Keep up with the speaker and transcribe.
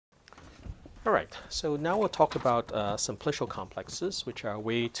All right, so now we'll talk about simplicial complexes, which are a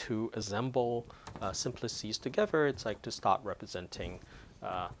way to assemble simplices together. It's like to start representing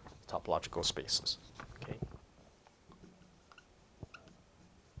topological spaces. Okay.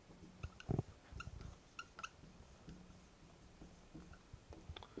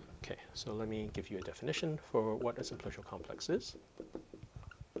 Okay, so let me give you a definition for what a simplicial complex is.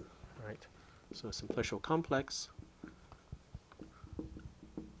 All right, so a simplicial complex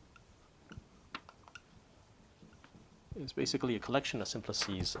is basically a collection of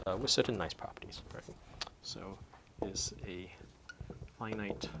simplices with certain nice properties, right? So is a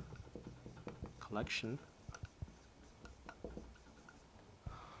finite collection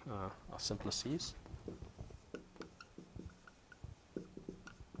of simplices.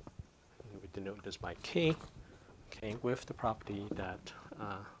 And we denote this by K, okay, with the property that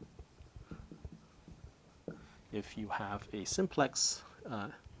if you have a simplex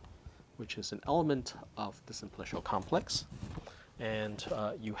which is an element of the simplicial complex, and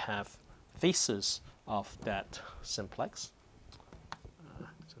you have faces of that simplex.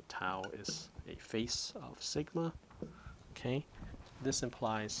 So tau is a face of sigma. Okay, this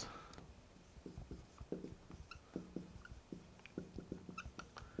implies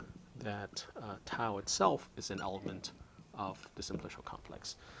that tau itself is an element of the simplicial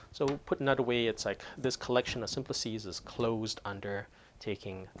complex. So put another way, it's like this collection of simplices is closed under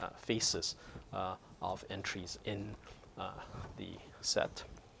taking faces of entries in the set.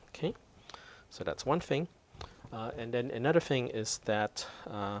 Okay, so that's one thing. And then another thing is that,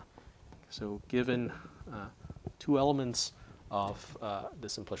 so given two elements of the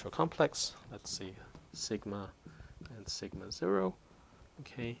simplicial complex, let's say sigma and sigma 0,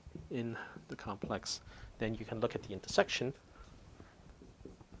 okay, in the complex, then you can look at the intersection.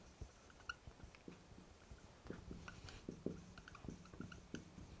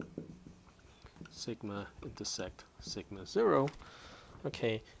 Sigma intersect sigma 0,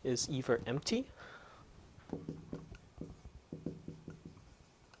 okay, is either empty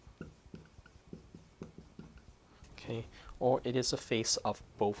okay, or it is a face of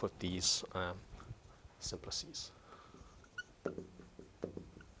both of these simplices.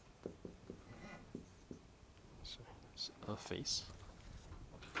 So it's a face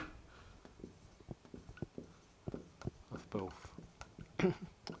of both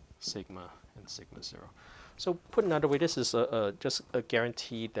sigma and sigma 0. So put another way, this is just a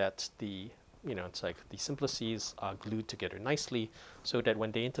guarantee that the, it's like the simplices are glued together nicely so that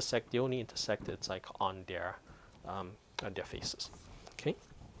when they intersect, they only intersect, it's like on their faces. Okay.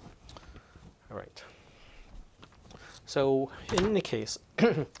 All right. So in any case,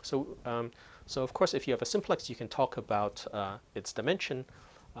 so of course, if you have a simplex, you can talk about its dimension.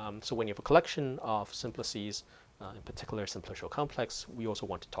 So when you have a collection of simplices, in particular simplicial complex, we also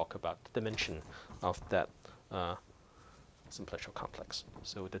want to talk about the dimension of that simplicial complex.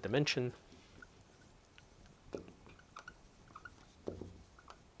 So the dimension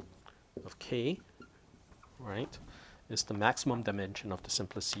of K, right, is the maximum dimension of the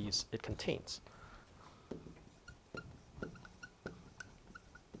simplices it contains.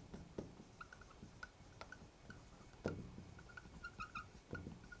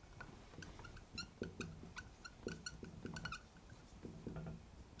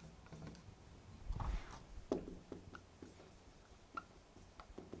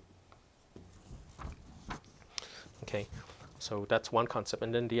 Okay, so that's one concept.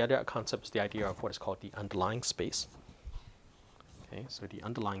 And then the other concept is the idea of what is called the underlying space. Okay, so the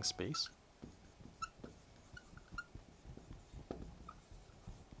underlying space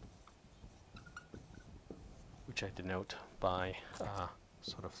which I denote by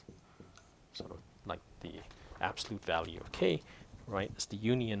sort of like the absolute value of K, right, is the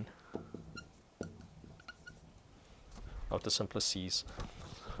union of the simplices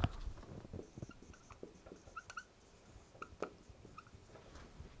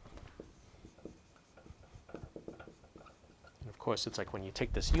of course, it's like when you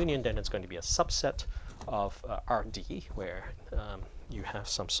take this union, then it's going to be a subset of RD, where you have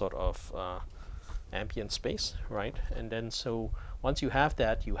some sort of ambient space, right? And then so once you have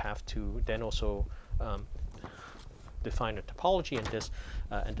that, you have to then also define a topology in this,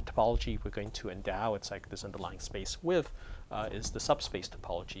 and the topology we're going to endow, it's like this underlying space with, is the subspace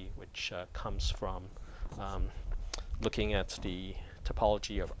topology, which comes from looking at the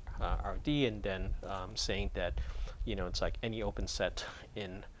topology of RD and then saying that, it's like any open set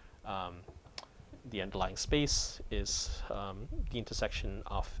in the underlying space is the intersection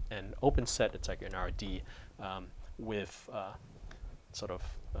of an open set, it's like an RD, with sort of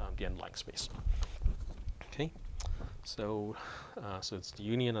the underlying space. Okay, So, so it's the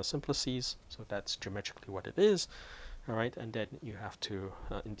union of simplices. So that's geometrically what it is. All right, and then you have to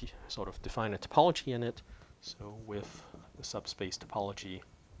sort of define a topology in it. So with the subspace topology,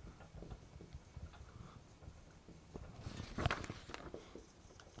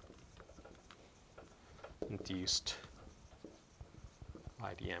 induced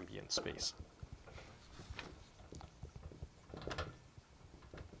by the ambient space.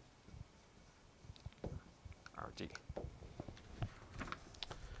 RG.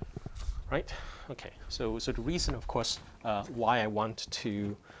 Right? Okay. So the reason, of course, why I want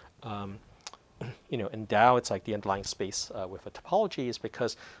to endow it's like the underlying space with a topology is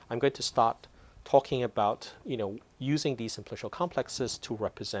because I'm going to start talking about using these simplicial complexes to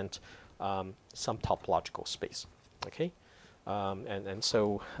represent some topological space. Okay, and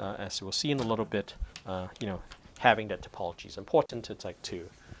so as we'll see in a little bit, having that topology is important. It's like to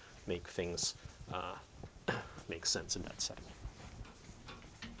make things make sense in that setting.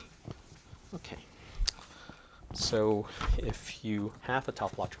 Okay, so if you have a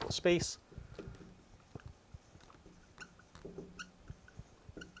topological space,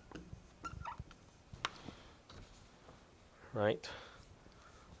 right,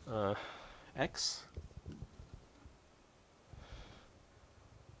 X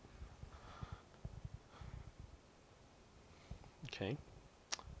okay,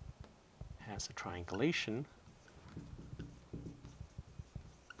 has a triangulation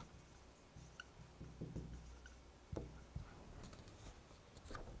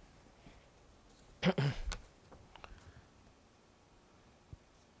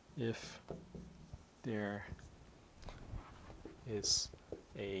if there is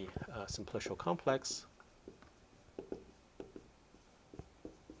a simplicial complex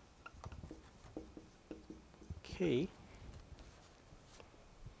K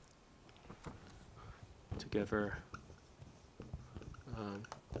together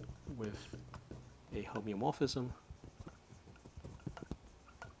with a homeomorphism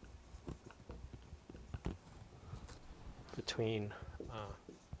between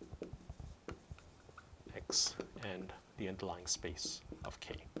X and the underlying space of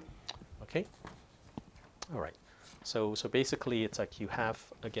K. Okay? All right. So basically it's like you have,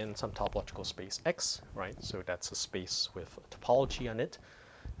 again, some topological space X, right? So that's a space with a topology on it,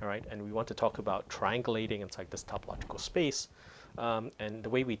 all right? And we want to talk about triangulating inside this topological space. And the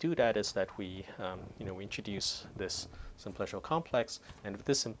way we do that is that we, we introduce this simplicial complex, and if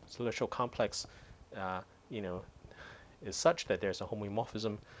this simplicial complex, is such that there's a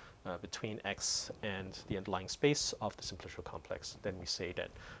homeomorphism between X and the underlying space of the simplicial complex, then we say that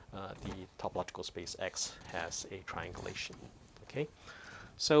the topological space X has a triangulation. Okay,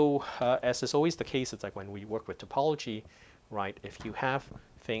 so as is always the case, it's like when we work with topology, right? If you have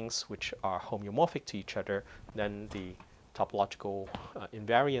things which are homeomorphic to each other, then the topological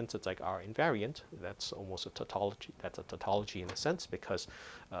invariants, it's like are invariant. That's almost a tautology. That's a tautology in a sense, because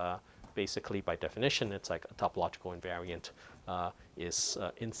basically by definition it's like a topological invariant is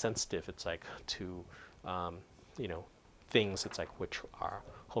insensitive. It's like to things it's like which are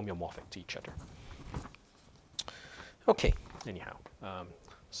homeomorphic to each other. Okay, anyhow,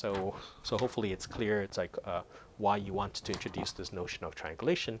 so hopefully it's clear it's like why you want to introduce this notion of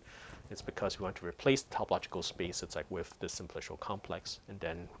triangulation. It's because we want to replace the topological space it's like with the simplicial complex, and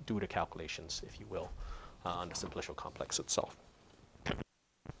then do the calculations, if you will, on the simplicial complex itself.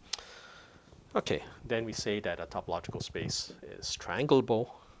 Okay, then we say that a topological space is triangulable.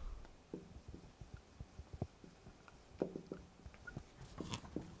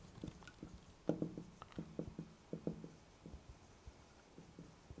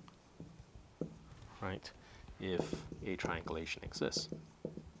 Right, if a triangulation exists.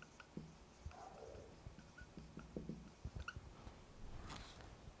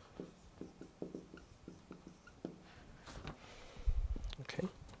 Okay,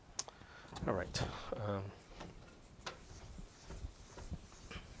 all right.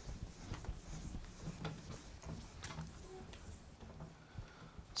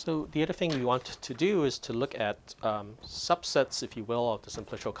 So the other thing we want to do is to look at subsets, if you will, of the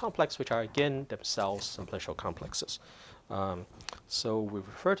simplicial complex, which are again themselves simplicial complexes. So we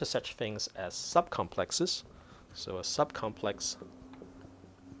refer to such things as subcomplexes. So a subcomplex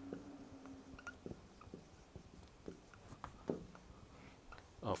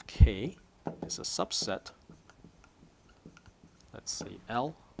of K is a subset, let's say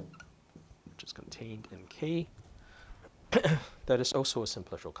L, which is contained in K, that is also a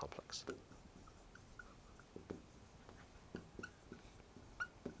simplicial complex.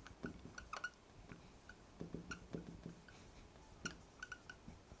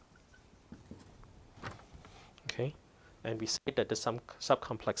 Okay, and we say that the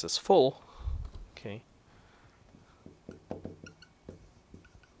subcomplex is full, okay,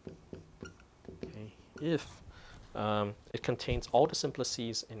 if it contains all the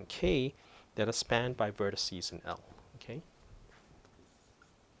simplices in K that are spanned by vertices in L. Okay.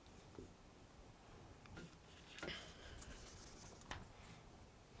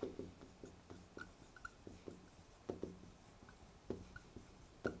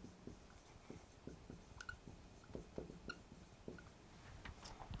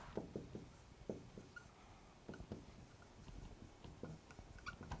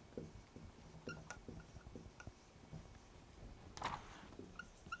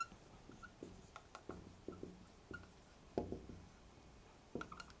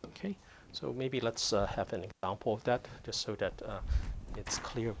 Okay, so maybe let's have an example of that, just so that it's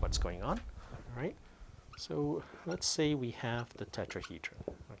clear what's going on. All right. So let's say we have the tetrahedron.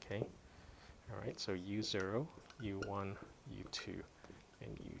 Okay. All right. So U0, U1, U2,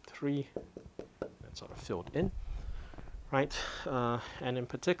 and U3. That's sort of filled in, right? And in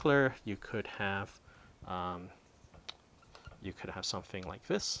particular, you could have something like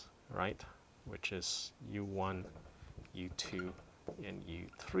this, right? Which is U1, U2, and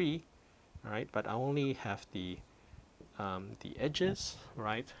U3, right? But I only have the edges,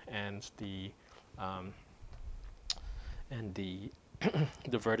 right, and the the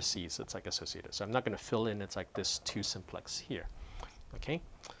vertices it's like associated. So I'm not going to fill in. It's like this 2 simplex here. Okay.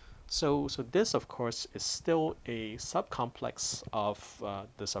 So this, of course, is still a subcomplex of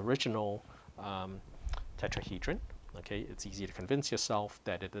this original tetrahedron. Okay, it's easy to convince yourself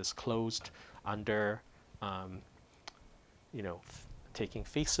that it is closed under, you know, taking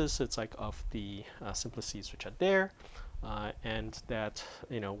faces. It's like of the simplices which are there, and that,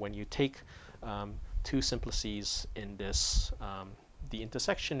 you know, when you take 2 simplices in this, the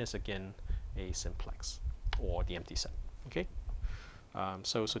intersection is again a simplex or the empty set. Okay.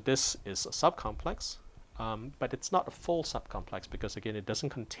 So this is a subcomplex, but it's not a full subcomplex because again it doesn't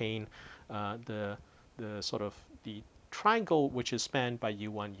contain the sort of the triangle which is spanned by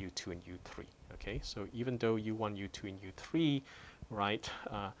U1, U2, and U3. Okay, so even though U1, U2, and U3, right,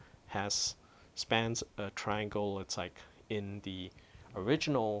 spans a triangle, it's like in the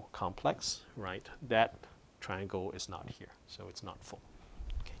original complex, right, that triangle is not here, so it's not full.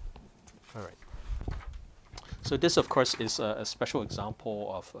 Okay, all right. So this, of course, is a special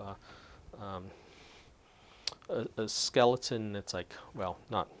example of a skeleton. It's like, well,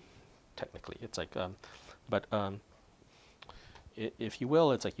 not technically. It's like, but if you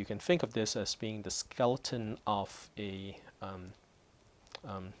will, it's like you can think of this as being the skeleton of a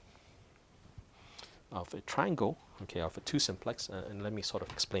triangle, okay, of a 2 simplex. And let me sort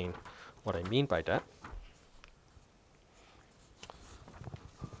of explain what I mean by that.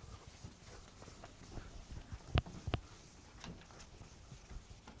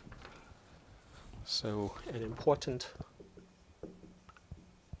 So an important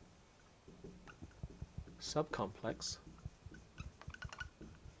subcomplex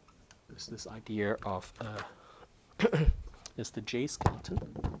is this idea of is the J skeleton.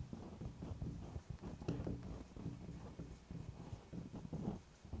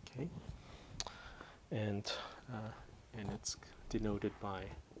 Okay, and it's denoted by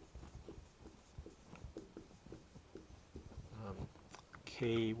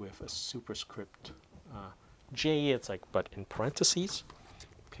K with a superscript J. It's like, but in parentheses.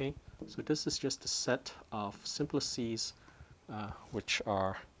 Okay, so this is just a set of simplices which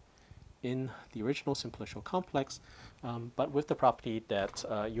are in the original simplicial complex, but with the property that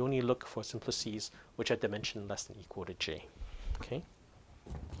you only look for simplices which are dimension less than equal to J. Okay,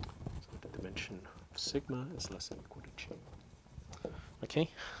 so the dimension of sigma is less than equal to J. Okay,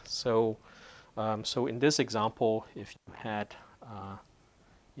 so so in this example, if you had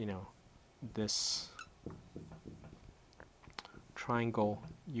you know, this triangle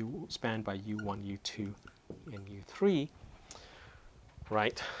spanned by U1, U2, and U3,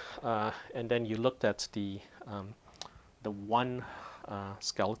 right? And then you looked at the one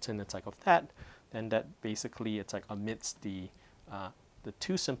skeleton, it's like of that, then that basically it's like omits the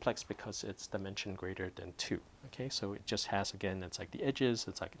 2 simplex because it's dimension greater than 2. Okay, so it just has, again, it's like the edges,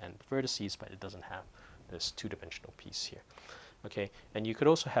 it's like, and vertices, but it doesn't have this 2-dimensional piece here. Okay, and you could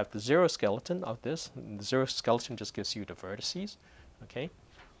also have the 0 skeleton of this. And the 0 skeleton just gives you the vertices. Okay,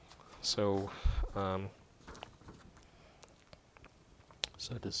 so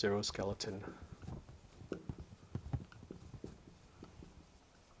so the 0 skeleton,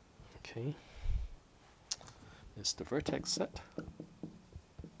 okay, is the vertex set.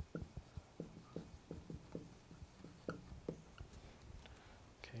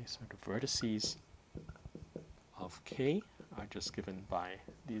 Okay, so the vertices of K k are just given by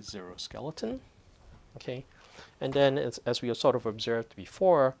the zero skeleton. Okay, and then as we have sort of observed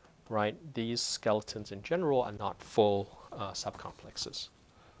before, right, these skeletons in general are not full subcomplexes.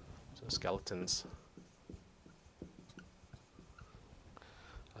 So skeletons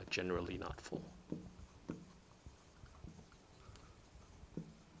are generally not full.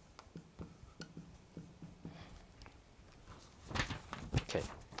 Okay,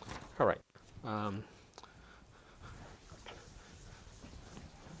 all right.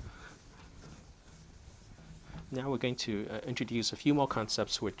 Now we're going to introduce a few more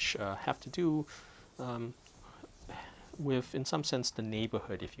concepts which have to do with, in some sense, the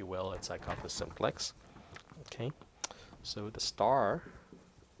neighborhood, if you will. It's like of a simplex. Okay, so the star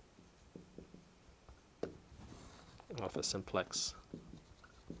of a simplex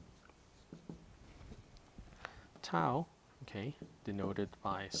tau, okay, denoted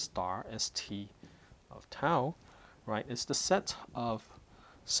by star st of tau, right, is the set of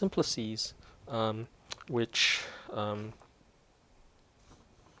simplices which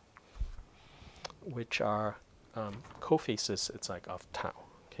are cofaces, it's like of tau.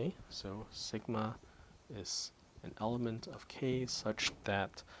 Okay, so sigma is an element of K such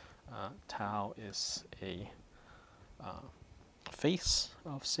that tau is a face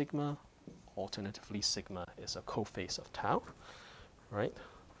of sigma. Alternatively, sigma is a coface of tau, right?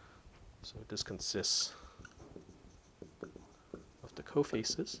 So this consists of the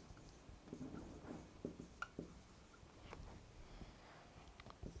cofaces.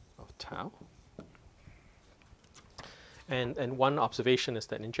 Of tau. And one observation is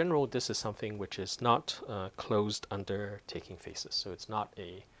that in general, this is something which is not closed under taking faces. So it's not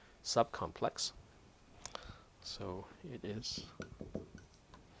a subcomplex. So it is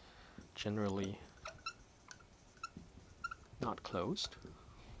generally not closed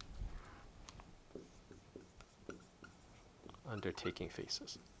under taking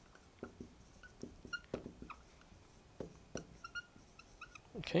faces.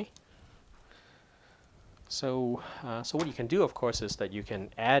 Okay. So what you can do, of course, is that you can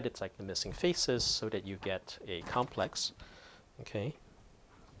add, it's like the missing faces, so that you get a complex. Okay.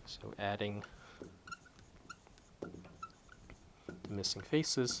 So adding the missing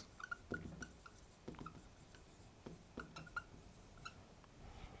faces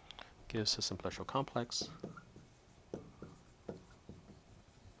gives a simplicial complex.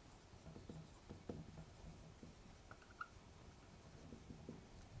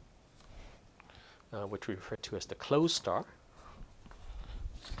 Which we refer to as the closed star.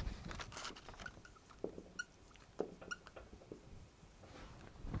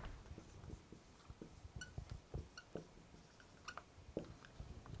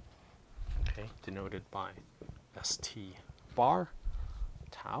 Okay, denoted by st bar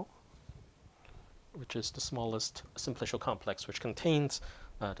tau, which is the smallest simplicial complex which contains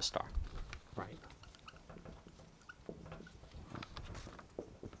the star, right?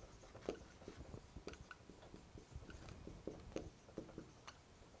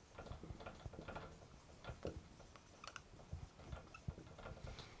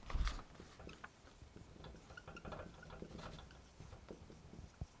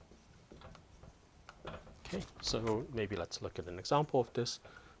 Okay, so maybe let's look at an example of this.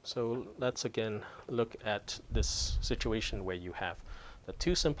 So let's again look at this situation where you have the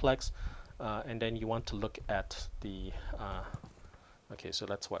two simplex, and then you want to look at the, okay, so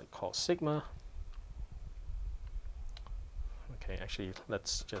that's what I call sigma. Okay, actually,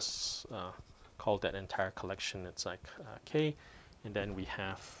 let's just call that entire collection, it's like K, and then we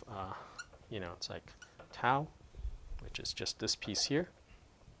have, you know, it's like tau, which is just this piece here.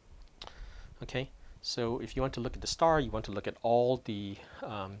 Okay. So if you want to look at the star, you want to look at all the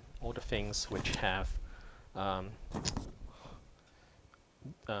things which have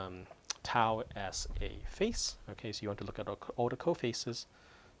tau as a face. Okay, so you want to look at all the cofaces.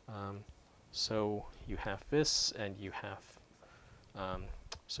 So you have this, and you have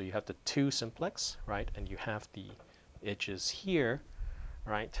so you have the two simplex, right? And you have the edges here,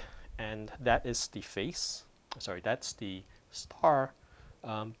 right? And that is the face. Sorry, that's the star.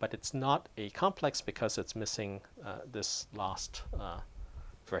 But it's not a complex because it's missing this last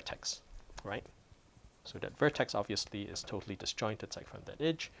vertex, right? So that vertex obviously is totally disjointed, it's like from that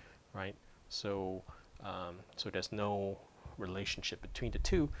edge, right? So so there's no relationship between the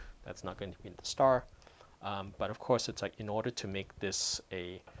two. That's not going to be in the star. But of course, it's like in order to make this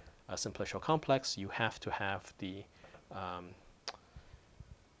a simplicial complex, you have to have the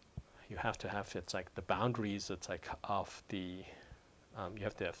it's like the boundaries, it's like of the you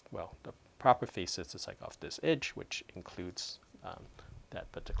have to have, well, the proper faces is like of this edge, which includes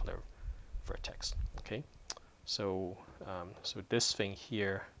that particular vertex. Okay, So so this thing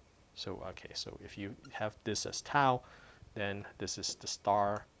here, so okay, so if you have this as tau, then this is the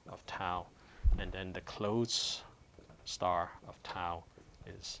star of tau, and then the closed star of tau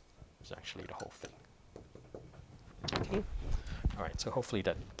is actually the whole thing. Okay. All right, so hopefully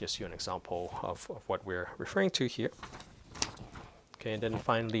that gives you an example of what we're referring to here. Okay, and then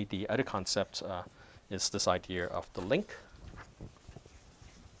finally the other concept is this idea of the link.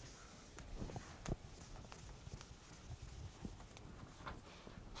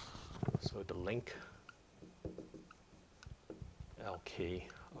 So the link Lk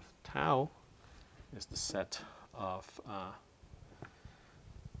of tau is the set of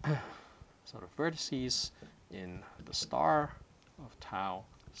sort of vertices in the star of tau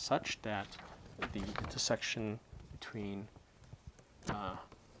such that the intersection between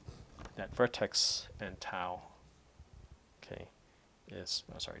that vertex and tau, okay, is,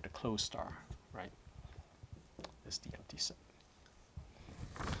 oh, sorry, the closed star, right, is the empty set.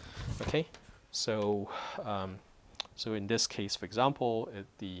 Okay, so so in this case, for example,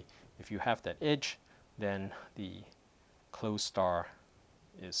 if you have that edge, then the closed star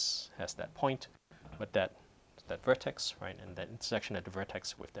has that point, but that vertex, right, and that intersection at the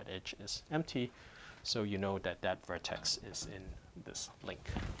vertex with that edge is empty, so you know that that vertex is in this link.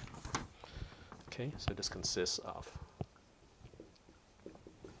 Okay, so this consists of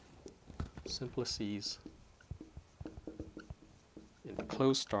simplices in the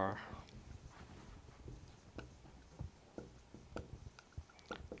closed star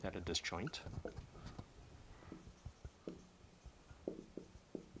at a disjoint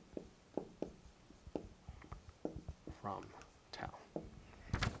from tau.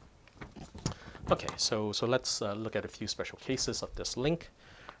 Okay, so let's look at a few special cases of this link,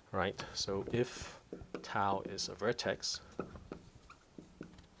 right? So if tau is a vertex,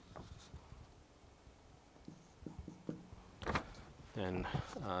 then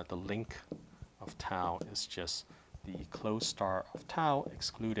the link of tau is just the closed star of tau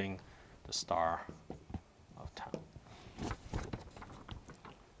excluding the star of tau.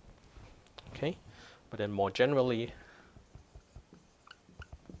 Okay, but then more generally,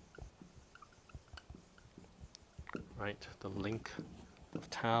 right, the link of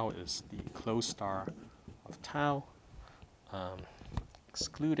tau is the closed star of tau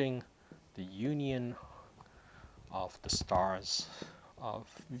excluding the union of the stars of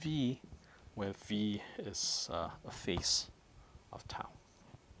V, where V is a face of tau.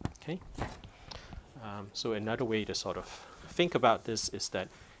 Okay. So another way to sort of think about this is that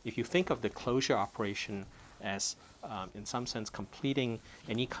if you think of the closure operation as, in some sense, completing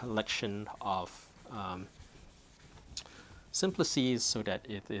any collection of simplices so that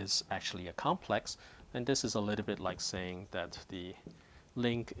it is actually a complex, then this is a little bit like saying that the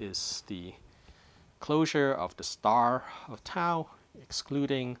link is the closure of the star of tau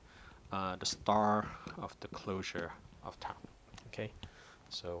excluding the star of the closure of tau. Okay,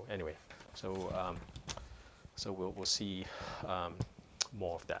 so anyway, so so we'll see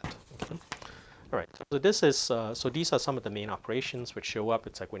more of that. Okay. All right. So this is so these are some of the main operations which show up.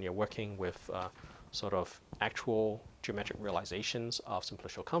 It's like when you're working with sort of actual geometric realizations of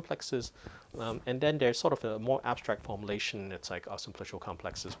simplicial complexes, and then there's sort of a more abstract formulation. It's like of simplicial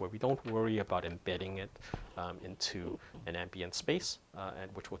complexes where we don't worry about embedding it into an ambient space,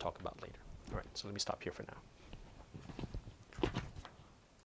 and which we'll talk about later. All right. So let me stop here for now.